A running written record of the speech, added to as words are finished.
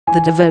The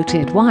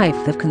devoted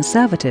wife of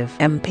Conservative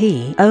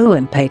MP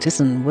Owen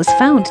Paterson was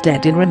found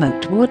dead in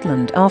remote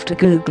woodland after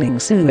googling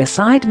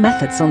suicide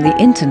methods on the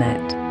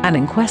internet, an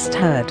inquest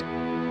heard.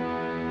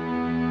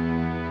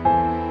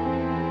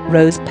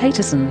 Rose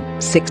Paterson,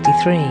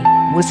 63,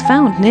 was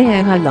found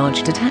near her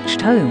large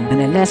detached home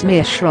in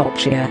Ellesmere,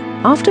 Shropshire,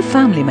 after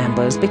family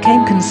members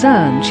became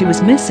concerned she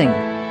was missing.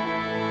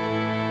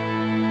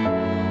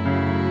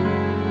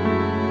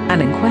 An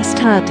inquest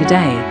heard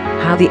today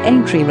how the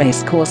Aintree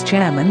racecourse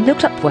chairman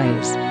looked up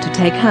ways to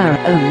take her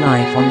own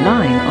life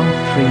online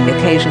on 3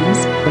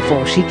 occasions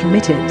before she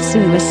committed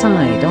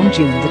suicide on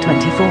June the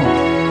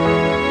 24th.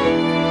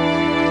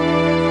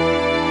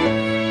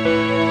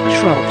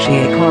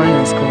 Shropshire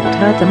Coroner's Court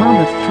heard the mum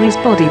of 3's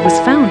body was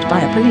found by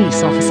a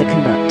police officer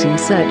conducting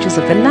searches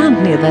of the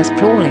land near their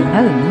sprawling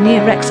home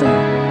near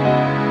Wrexham.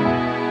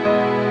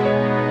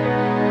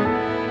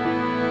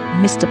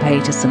 Mr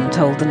Paterson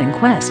told an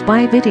inquest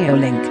by video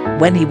link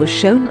when he was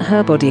shown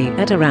her body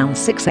at around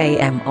 6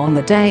 AM on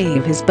the day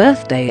of his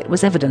birthday it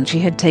was evident she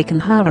had taken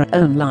her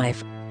own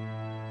life.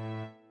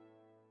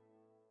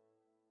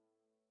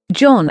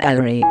 John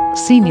Ellery,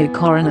 Senior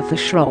Coroner for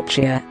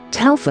Shropshire,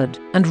 Telford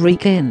and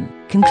Wrekin,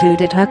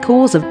 concluded her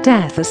cause of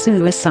death as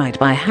suicide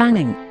by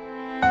hanging.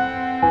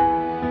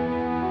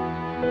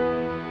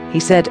 He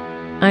said,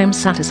 "I am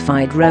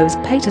satisfied Rose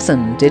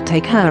Paterson did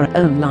take her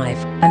own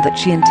life and that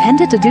she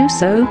intended to do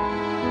so.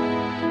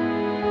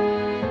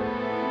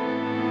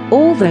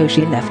 Although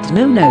she left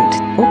no note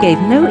or gave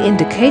no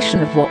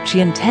indication of what she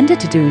intended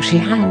to do, she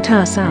hanged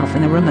herself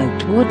in a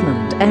remote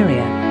woodland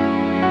area."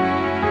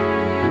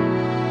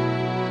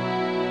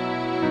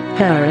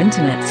 Her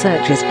internet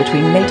searches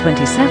between May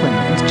 27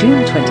 and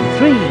June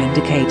 23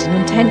 indicate an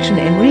intention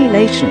in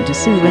relation to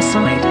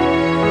suicide.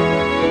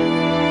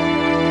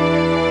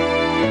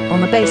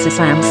 "On the basis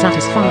I am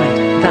satisfied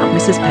that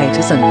Mrs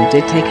Paterson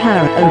did take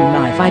her own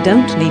life, I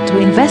don't need to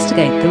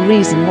investigate the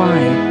reason why.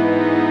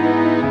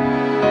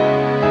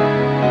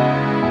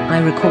 I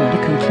record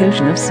a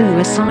conclusion of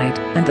suicide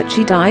and that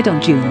she died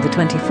on June the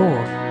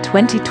 24th,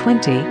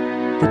 2020.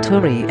 The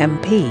Tory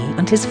MP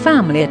and his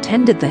family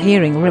attended the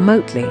hearing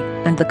remotely,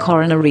 and the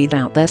coroner read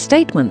out their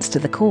statements to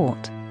the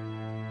court.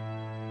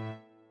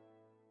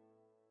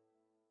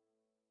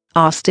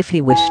 Asked if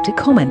he wished to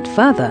comment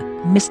further,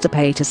 Mr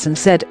Paterson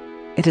said,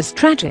 "It is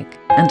tragic,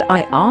 and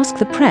I ask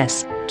the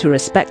press to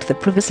respect the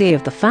privacy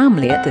of the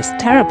family at this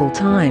terrible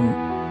time."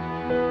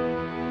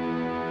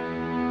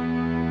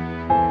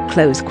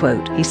 Close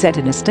quote, he said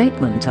in a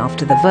statement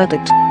after the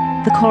verdict.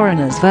 The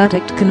coroner's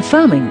verdict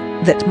confirming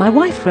that "My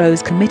wife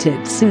Rose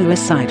committed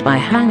suicide by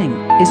hanging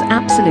is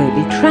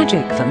absolutely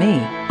tragic for me,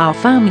 our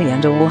family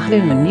and all who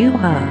knew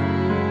her.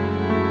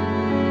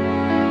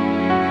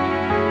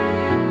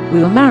 We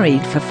were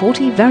married for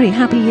 40 very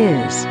happy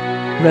years.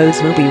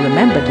 Rose will be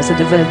remembered as a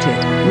devoted,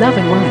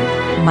 loving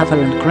wife, mother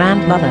and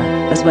grandmother,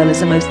 as well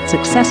as a most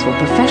successful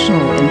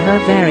professional in her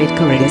varied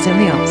careers in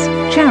the arts,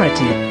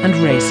 charity and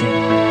racing.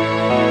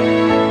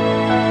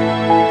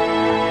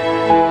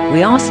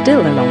 We are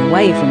still a long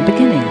way from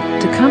beginning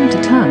to come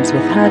to terms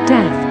with her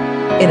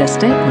death." In a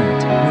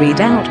statement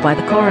read out by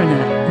the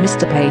coroner,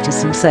 Mr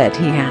Paterson said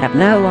he had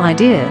no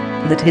idea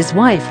that his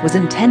wife was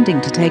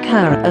intending to take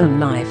her own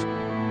life.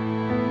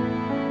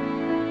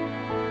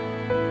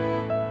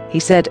 He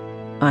said,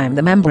 "I am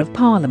the Member of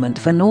Parliament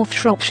for North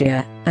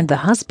Shropshire and the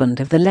husband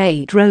of the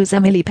late Rose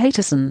Emily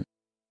Paterson.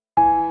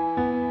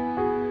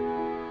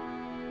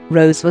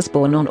 Rose was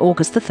born on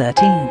August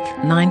 13,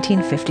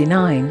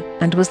 1959,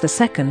 and was the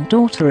second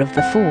daughter of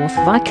the Fourth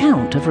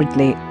Viscount of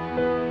Ridley.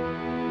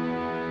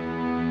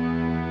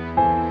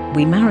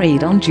 We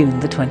married on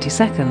June the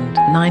 22nd,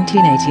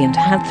 1980 and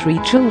had 3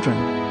 children.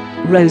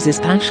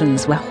 Rose's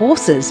passions were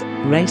horses,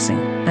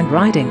 racing, and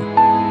riding.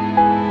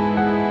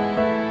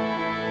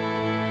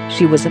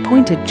 She was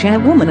appointed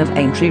chairwoman of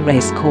Aintree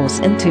racecourse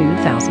in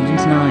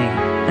 2009,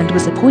 and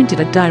was appointed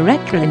a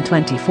director in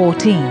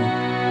 2014.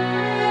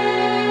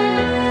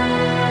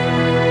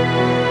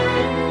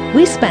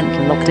 We spent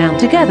lockdown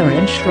together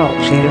in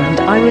Shropshire and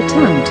I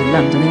returned to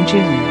London in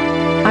June.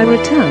 I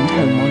returned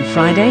home on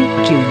Friday,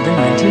 June the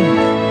 19th,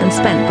 and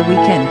spent the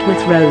weekend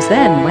with Rose,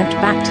 then went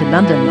back to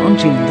London on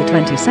June the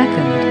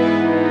 22nd.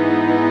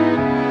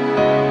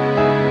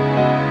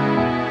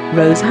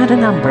 Rose had a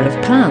number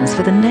of plans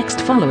for the next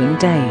following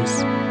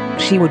days.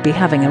 She would be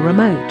having a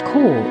remote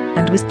call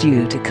and was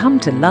due to come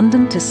to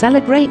London to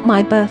celebrate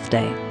my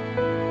birthday.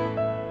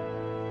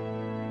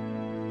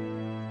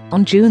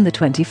 On June the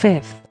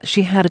 25th,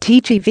 she had a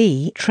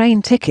TGV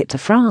train ticket to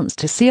France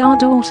to see our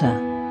daughter.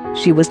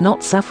 She was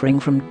not suffering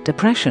from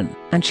depression,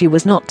 and she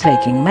was not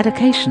taking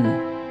medication.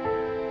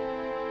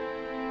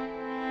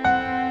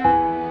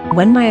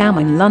 When I am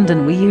in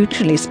London, we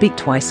usually speak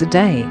twice a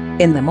day,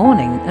 in the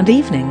morning and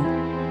evening.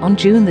 On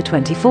June the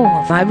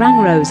 24th, I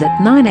rang Rose at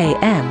 9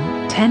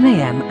 AM, 10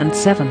 AM and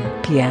 7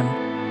 PM.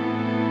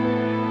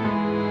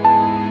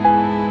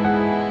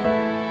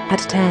 At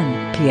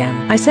 10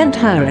 PM, I sent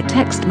her a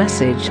text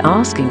message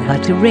asking her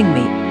to ring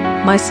me.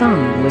 My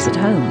son was at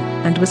home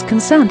and was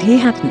concerned he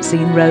hadn't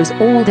seen Rose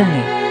all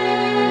day.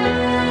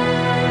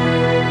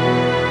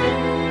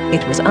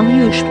 It was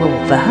unusual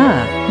for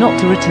her not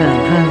to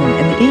return home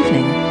in the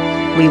evening.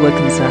 We were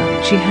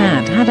concerned she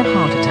had had a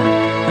heart attack,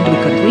 and we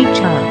couldn't reach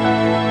her.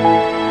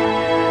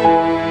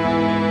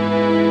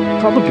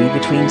 Probably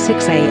between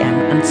 6 a.m.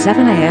 and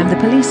 7 a.m. the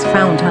police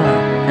found her,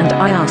 and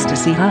I asked to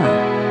see her.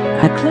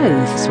 Her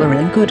clothes were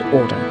in good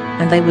order,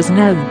 and there was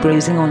no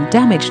bruising or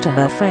damage to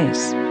her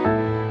face.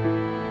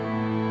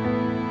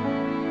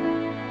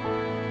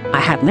 I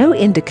had no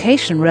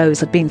indication Rose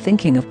had been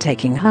thinking of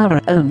taking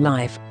her own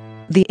life.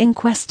 The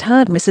inquest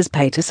heard Mrs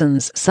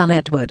Paterson's son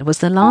Edward was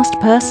the last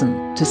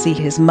person to see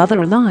his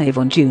mother alive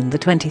on June the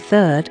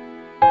 23rd.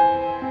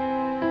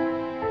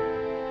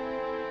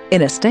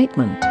 In a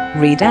statement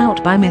read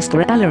out by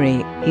Mr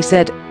Ellery, he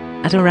said,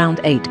 "At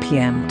around 8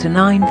 p.m. to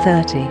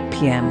 9:30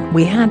 p.m.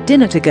 we had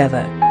dinner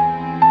together.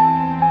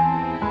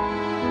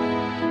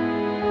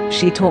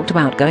 She talked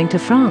about going to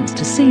France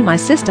to see my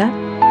sister.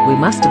 We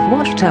must have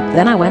washed up,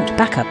 then I went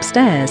back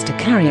upstairs to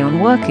carry on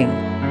working.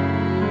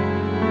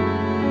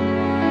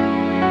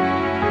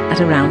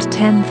 At around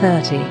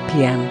 10:30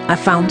 p.m. I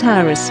found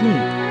her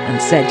asleep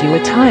and said, 'You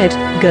were tired,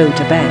 go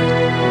to bed.'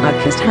 I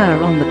kissed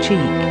her on the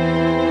cheek.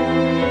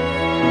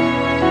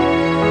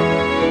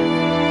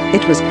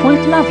 It was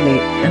quite lovely,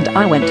 and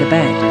I went to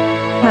bed."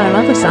 Her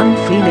other son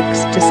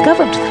Felix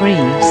discovered 3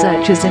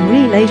 searches in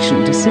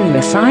relation to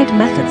suicide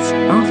methods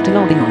after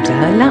logging onto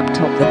her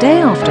laptop the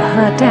day after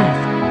her death.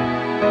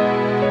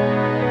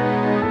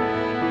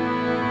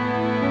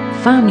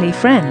 Family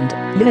friend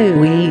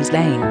Louise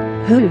Lane,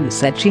 who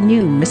said she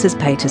knew Mrs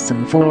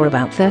Paterson for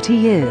about 30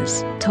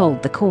 years,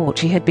 told the court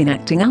she had been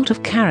acting out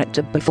of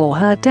character before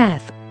her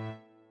death.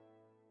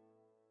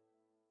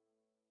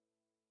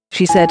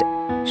 She said,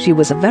 "She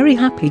was a very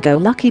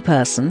happy-go-lucky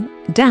person,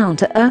 down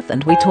to earth,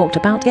 and we talked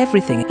about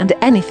everything and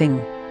anything.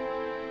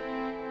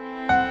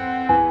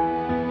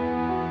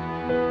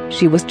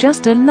 She was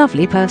just a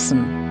lovely person.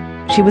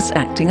 She was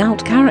acting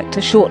out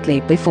character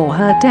shortly before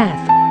her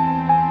death.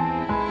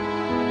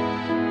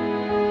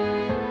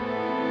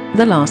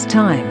 The last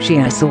time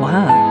I saw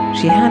her,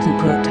 she hadn't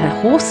put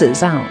her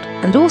horses out,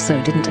 and also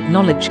didn't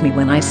acknowledge me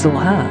when I saw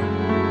her."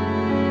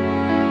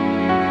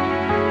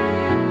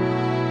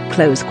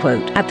 Close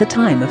quote. At the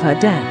time of her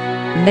death,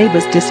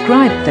 neighbours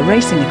described the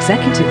racing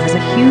executive as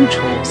a huge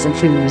horse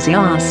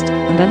enthusiast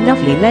and a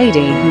lovely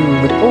lady who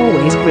would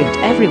always greet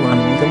everyone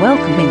with a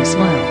welcoming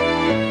smile.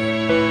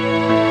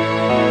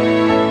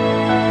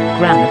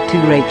 Granite to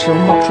Rachel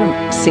Mottram,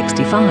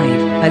 65,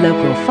 a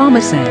local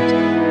farmer, said,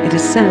 "It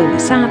is so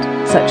sad,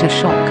 such a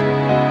shock.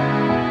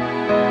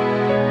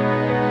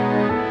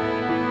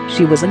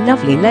 She was a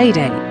lovely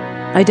lady.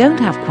 I don't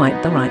have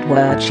quite the right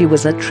word, she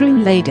was a true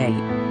lady.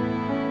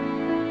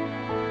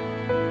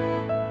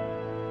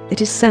 It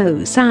is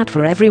so sad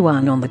for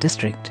everyone on the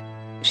district.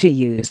 She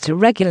used to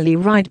regularly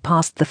ride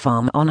past the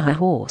farm on her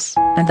horse,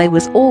 and there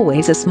was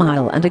always a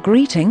smile and a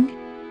greeting.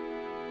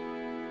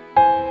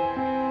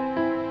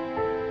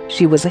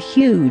 She was a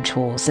huge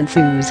horse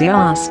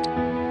enthusiast."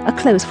 A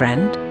close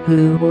friend,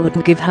 who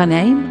wouldn't give her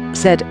name,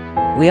 said,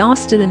 "We are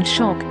still in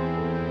shock.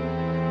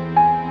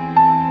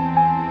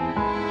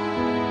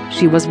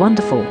 She was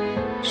wonderful.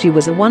 She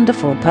was a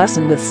wonderful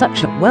person with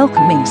such a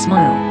welcoming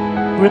smile."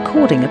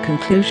 Recording a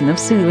conclusion of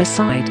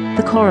suicide,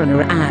 the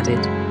coroner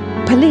added,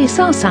 "Police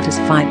are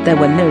satisfied there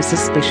were no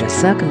suspicious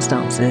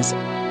circumstances."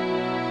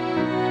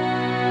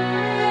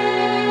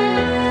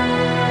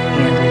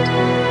 He added,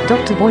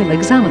 "Dr. Boyle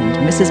examined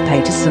Mrs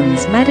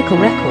Paterson's medical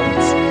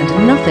records,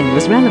 and nothing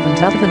was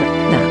relevant other than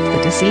that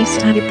the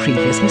deceased had a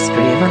previous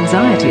history of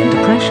anxiety and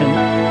depression."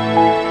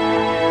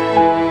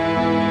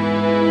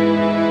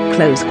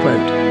 Close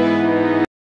quote.